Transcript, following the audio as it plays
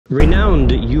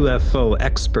Renowned UFO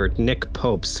expert Nick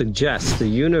Pope suggests the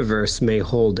universe may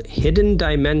hold hidden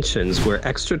dimensions where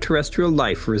extraterrestrial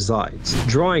life resides.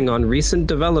 Drawing on recent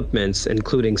developments,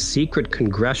 including secret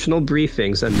congressional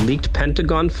briefings and leaked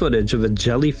Pentagon footage of a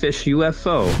jellyfish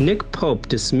UFO, Nick Pope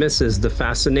dismisses the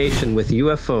fascination with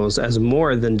UFOs as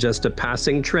more than just a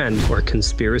passing trend or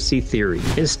conspiracy theory.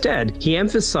 Instead, he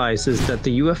emphasizes that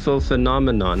the UFO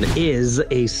phenomenon is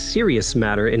a serious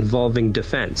matter involving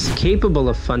defense, capable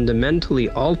of fundamentally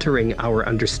altering our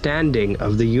understanding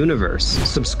of the universe.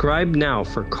 Subscribe now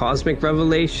for cosmic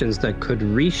revelations that could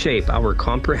reshape our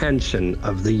comprehension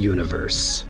of the universe.